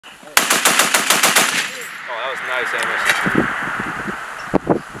that was nice, Amos.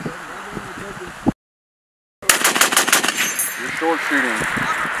 You're short shooting.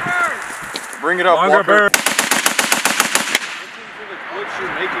 Bring it up, Longer bird. Listen for the glitch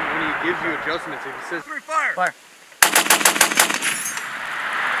you're making when he gives you adjustments. If he says, fire! Fire.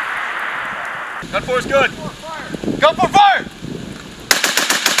 Gun 4 is good. Gun 4, fire!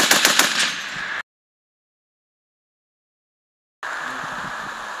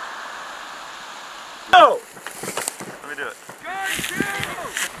 Go! Let me do it.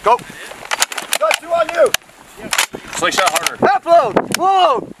 Go! Got 2 on you! Slingshot harder. Upload!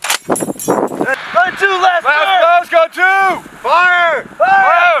 Load! Got 2 left! Last got 2! Fire!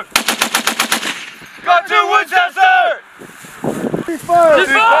 Fire! Got 2 Winchester! Fire!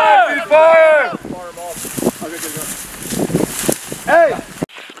 He's fire! Fire! Hey!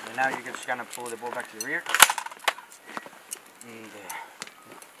 And now you're just gonna pull the bow back to the rear. And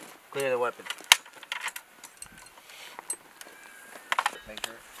clear the weapon.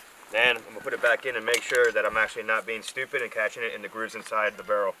 Then I'm gonna put it back in and make sure that I'm actually not being stupid and catching it in the grooves inside the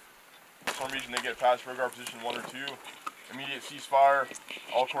barrel. For some reason they get past rear guard position 1 or 2. Immediate ceasefire.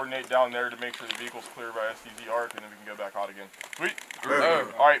 I'll coordinate down there to make sure the vehicle's clear by STZ arc, and then we can go back out again. Sweet.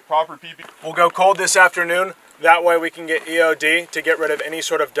 Alright, proper PP. We'll go cold this afternoon. That way we can get EOD to get rid of any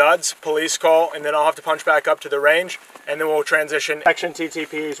sort of duds, police call, and then I'll have to punch back up to the range, and then we'll transition. Section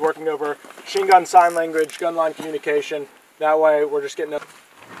TTPs, working over machine gun sign language, gun line communication. That way we're just getting up.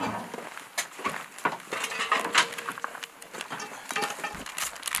 Alright.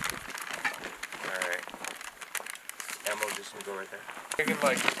 Ammo just gonna go right there. Taking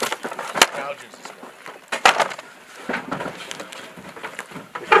like algaes this morning.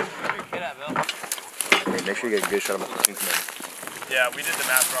 Hey, make sure you get a good shot of my platoon commander. Yeah, we did the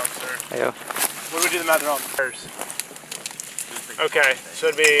math wrong, sir. What do we do the math wrong? Okay, so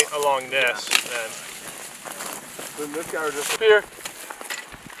it'd be along this then. Then this guy was just Here.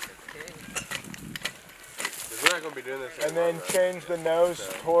 we're not going to be doing this. And then change the nose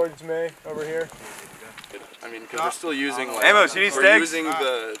towards me over here. I mean, because we're still using like Amos, you need we're stakes? using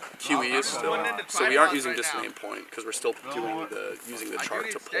the QEs still, so we aren't using just the main point because we're still doing using the chart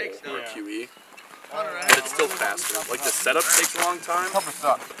to pull our QE. But it's still faster. Like the setup takes a long time.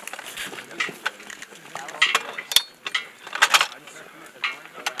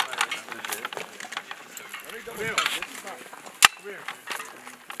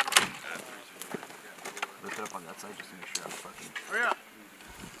 Lift it up on that side just to make sure I'm fucking.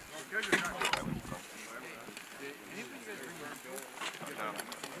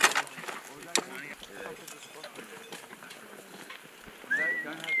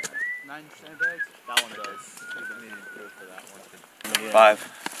 That one does. 5.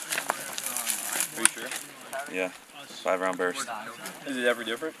 Are you sure? Yeah. 5-round burst. Is it ever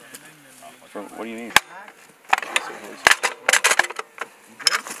different? What do you need?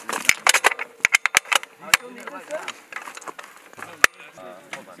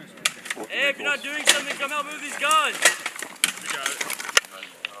 Hey, if you're not doing something, come help move these guns!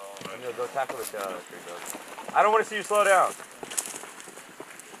 I'm gonna go tackle the tree, bro. I don't want to see you slow down.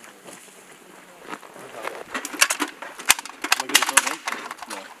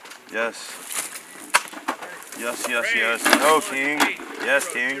 Yes. Yes, yes, yes. No, King. Yes,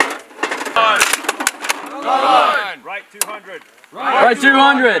 King. Gun! Right 200. Right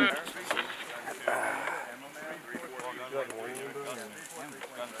 200!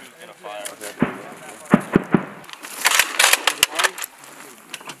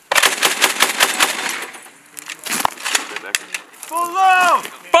 Full load!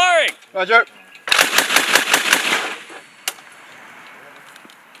 Firing! Roger.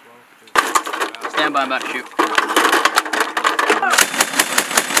 Stand by, I'm about to shoot.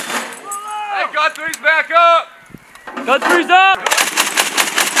 Hey, gun 3's back up! Gun 3's up!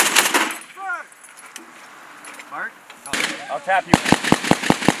 Mark? I'll tap you.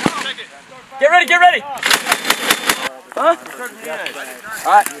 Get ready, get ready! Huh?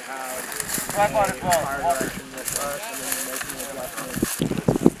 Alright. Tap on as well.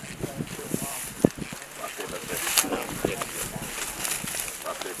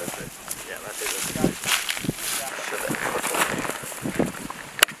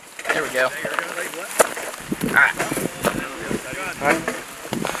 There we go.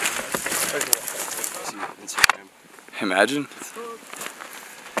 Imagine.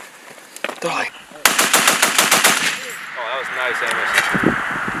 They're like, Oh, that was nice, Amos.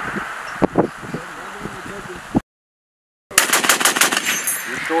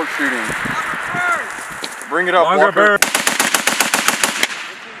 You're short shooting. Bring it up, Longer bird. Listen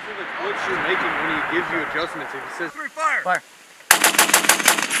for the glitch you're making when he gives you adjustments. If he says, fire! Fire.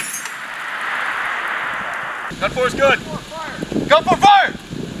 Gun 4 is good. Go for fire!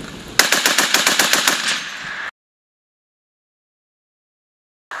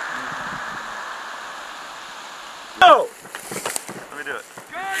 Go! Let me do it.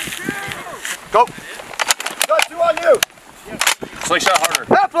 Go! Got 2 on you! Slingshot harder.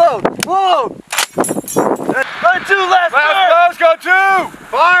 Upload! Load! Got 2 left! Last, got 2!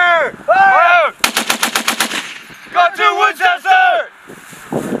 Fire! Fire! Got 2 Winchester!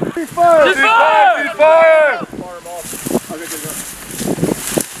 Fire! Fire!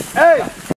 Hey!